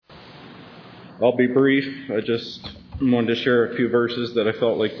I'll be brief. I just wanted to share a few verses that I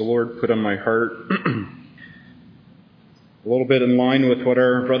felt like the Lord put on my heart. A little bit in line with what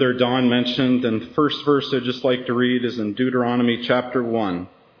our brother Don mentioned. And the first verse I'd just like to read is in Deuteronomy chapter 1.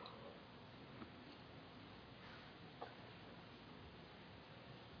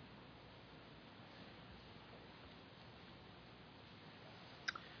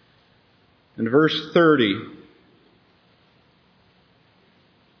 In verse 30,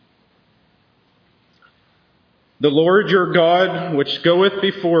 "The Lord your God, which goeth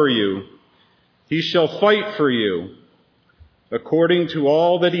before you, he shall fight for you, according to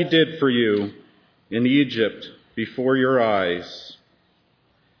all that he did for you in Egypt before your eyes.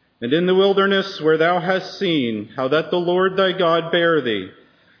 And in the wilderness where thou hast seen how that the Lord thy God bare thee,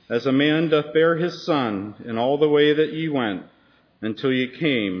 as a man doth bear his son, in all the way that ye went, until ye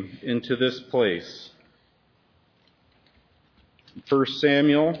came into this place." 1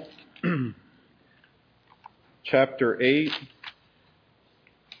 Samuel chapter 8.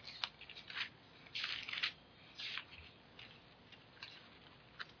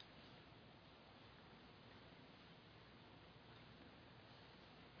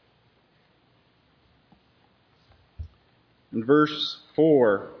 In verse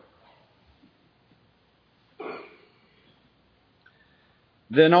 4.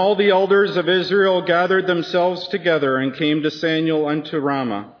 "Then all the elders of Israel gathered themselves together and came to Samuel unto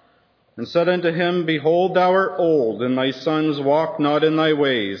Ramah, and said unto him, Behold, thou art old, and thy sons walk not in thy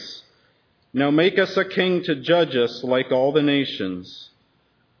ways. Now make us a king to judge us like all the nations.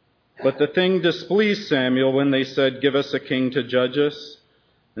 But the thing displeased Samuel when they said, Give us a king to judge us.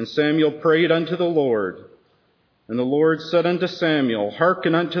 And Samuel prayed unto the Lord. And the Lord said unto Samuel,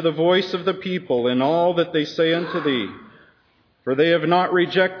 Hearken unto the voice of the people in all that they say unto thee. For they have not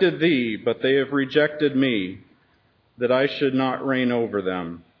rejected thee, but they have rejected me, that I should not reign over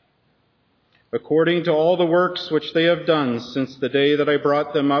them. According to all the works which they have done since the day that I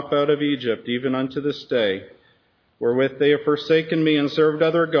brought them up out of Egypt, even unto this day, wherewith they have forsaken me and served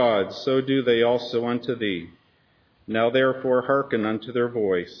other gods, so do they also unto thee. Now therefore hearken unto their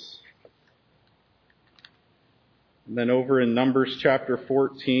voice." And then over in Numbers chapter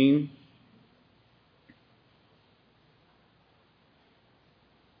 14,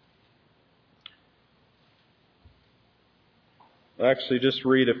 I'll actually just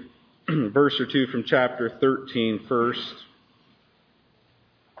read a verse or two from chapter 13 first.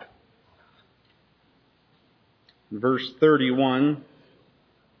 Verse 31.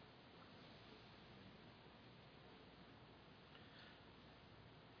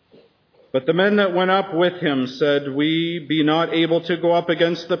 "But the men that went up with him said, We be not able to go up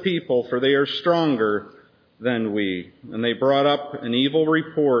against the people, for they are stronger than we. And they brought up an evil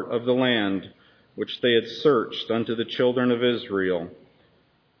report of the land, which they had searched unto the children of Israel."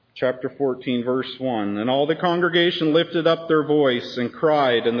 Chapter 14, verse 1. "And all the congregation lifted up their voice and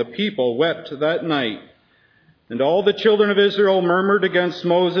cried, and the people wept that night. And all the children of Israel murmured against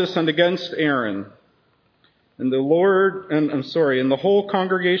Moses and against Aaron. And the whole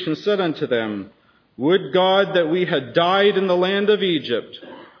congregation said unto them, Would God that we had died in the land of Egypt,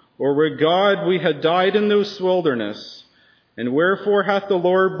 or would God we had died in this wilderness? And wherefore hath the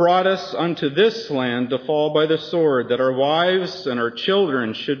Lord brought us unto this land to fall by the sword, that our wives and our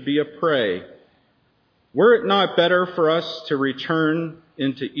children should be a prey? Were it not better for us to return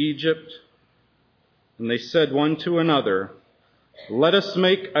into Egypt? And they said one to another, Let us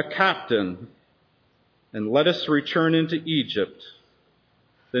make a captain, and let us return into Egypt.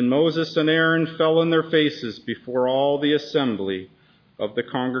 Then Moses and Aaron fell on their faces before all the assembly of the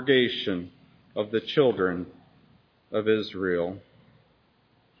congregation of the children of Israel."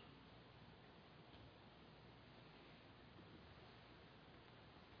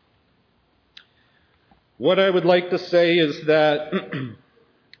 What I would like to say is that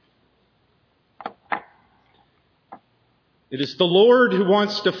it is the Lord who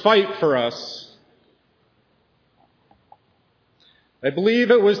wants to fight for us. I believe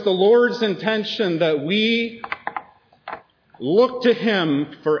it was the Lord's intention that we look to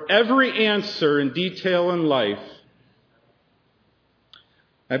him for every answer in detail in life.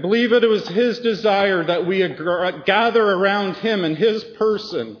 I believe it was his desire that we gather around him and his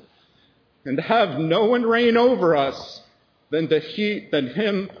person and have no one reign over us than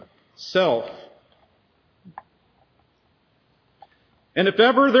himself. And if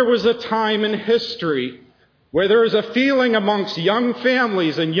ever there was a time in history where there is a feeling amongst young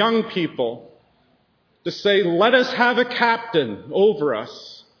families and young people to say, let us have a captain over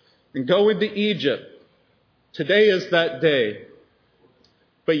us and go into Egypt, today is that day.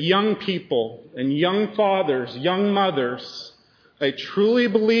 But young people and young fathers, young mothers I truly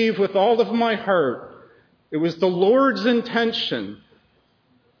believe with all of my heart it was the Lord's intention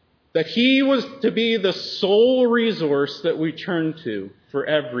that He was to be the sole resource that we turn to for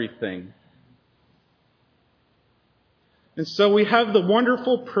everything. And so we have the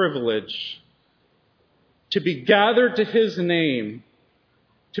wonderful privilege to be gathered to His name,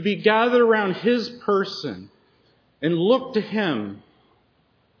 to be gathered around His person, and look to Him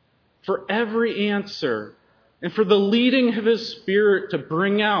for every answer and for the leading of His Spirit to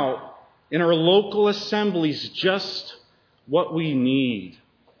bring out in our local assemblies just what we need.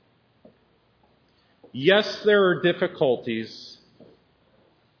 Yes, there are difficulties.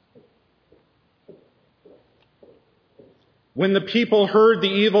 When the people heard the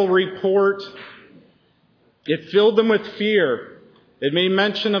evil report, it filled them with fear. It made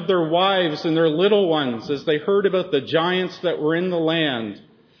mention of their wives and their little ones as they heard about the giants that were in the land,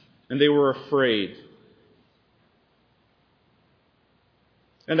 and they were afraid.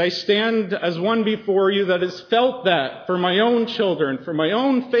 And I stand as one before you that has felt that for my own children, for my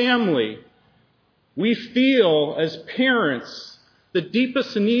own family. We feel as parents the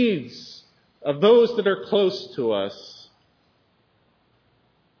deepest needs of those that are close to us.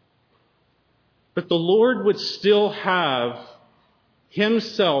 But the Lord would still have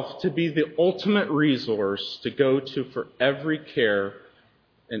Himself to be the ultimate resource to go to for every care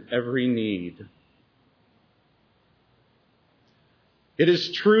and every need. It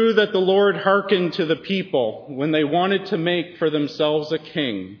is true that the Lord hearkened to the people when they wanted to make for themselves a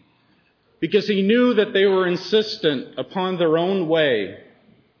king, because He knew that they were insistent upon their own way,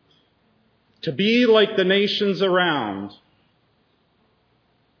 to be like the nations around.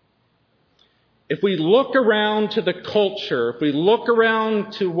 If we look around to the culture, if we look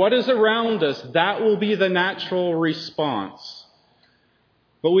around to what is around us, that will be the natural response.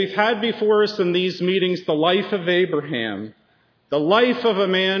 But we've had before us in these meetings the life of Abraham, the life of a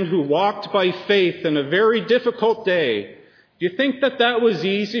man who walked by faith in a very difficult day. Do you think that that was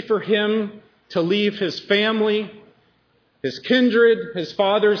easy for him to leave his family, his kindred, his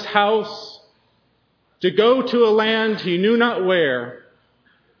father's house, to go to a land he knew not where?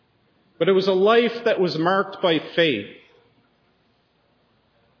 But it was a life that was marked by faith.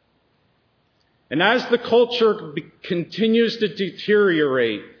 And as the culture continues to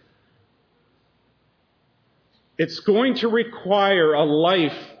deteriorate, it's going to require a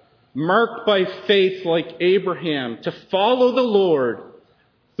life marked by faith like Abraham to follow the Lord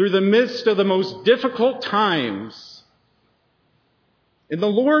through the midst of the most difficult times. And the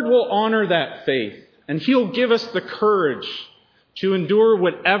Lord will honor that faith, and He'll give us the courage to endure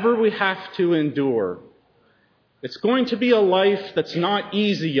whatever we have to endure. It's going to be a life that's not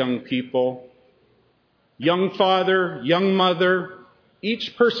easy, young people. Young father, young mother,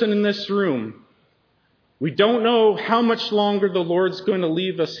 each person in this room. We don't know how much longer the Lord's going to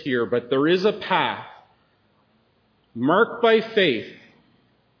leave us here, but there is a path marked by faith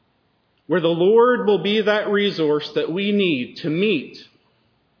where the Lord will be that resource that we need to meet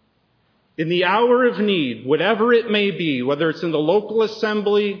in the hour of need, whatever it may be, whether it's in the local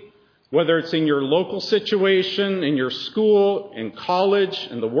assembly, whether it's in your local situation, in your school, in college,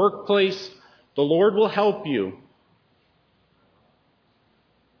 in the workplace, the Lord will help you.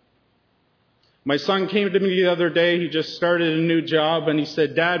 My son came to me the other day. He just started a new job, and he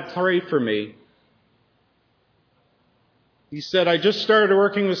said, "Dad, pray for me." He said, "I just started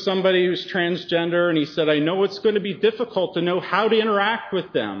working with somebody who's transgender," and he said, "I know it's going to be difficult to know how to interact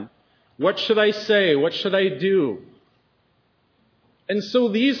with them. What should I say? What should I do?" And so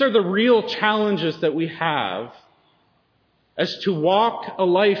these are the real challenges that we have as to walk a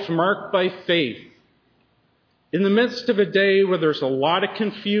life marked by faith in the midst of a day where there's a lot of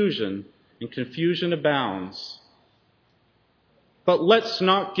confusion, and confusion abounds. But let's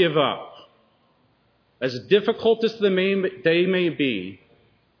not give up. As difficult as the day may be,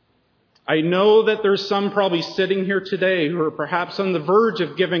 I know that there's some probably sitting here today who are perhaps on the verge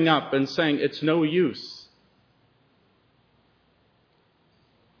of giving up and saying it's no use.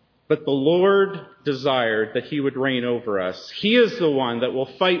 But the Lord desired that He would reign over us. He is the one that will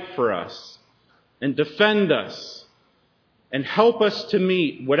fight for us and defend us and help us to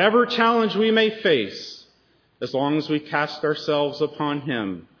meet whatever challenge we may face as long as we cast ourselves upon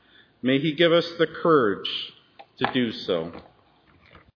Him. May He give us the courage to do so.